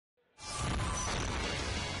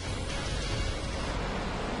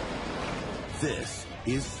This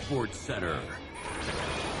is Sportscenter.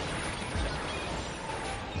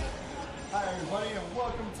 Hi everybody and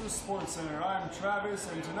welcome to Sportscenter. I'm Travis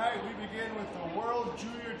and tonight we begin with the World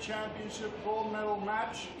Junior Championship gold medal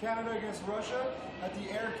match, Canada against Russia at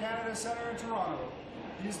the Air Canada Centre in Toronto.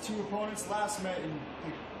 These two opponents last met in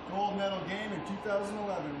the gold medal game in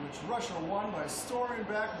 2011, which Russia won by storming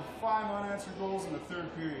back with 5 unanswered goals in the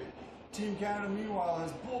third period. Team Canada, meanwhile,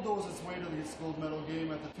 has bulldozed its way to this gold medal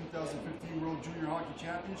game at the 2015 World Junior Hockey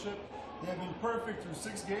Championship. They have been perfect through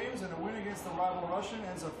 6 games, and a win against the rival Russian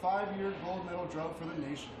ends a 5-year gold medal drought for the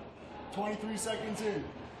nation. 23 seconds in,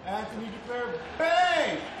 Anthony declared,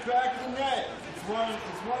 bang! Back to the net. It's 1-0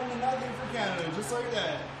 for Canada, just like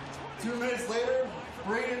that. 2 minutes later,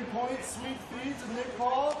 Braden points, sweet feed to Nick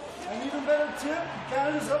Paul, and even better tip,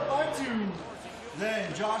 Canada's up by 2.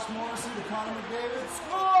 Then Josh Morrissey to Connor McDavid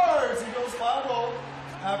scores! He goes 5-0.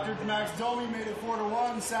 After Max Domi made it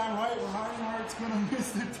 4-1, Sam Wright with Hart's gonna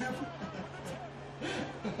miss the tip.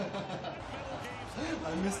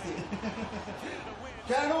 I missed it.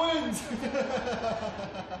 Canada wins!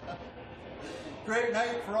 Great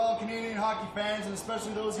night for all Canadian hockey fans and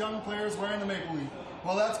especially those young players wearing the Maple Leaf.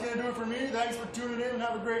 Well, that's gonna do it for me. Thanks for tuning in and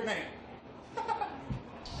have a great night.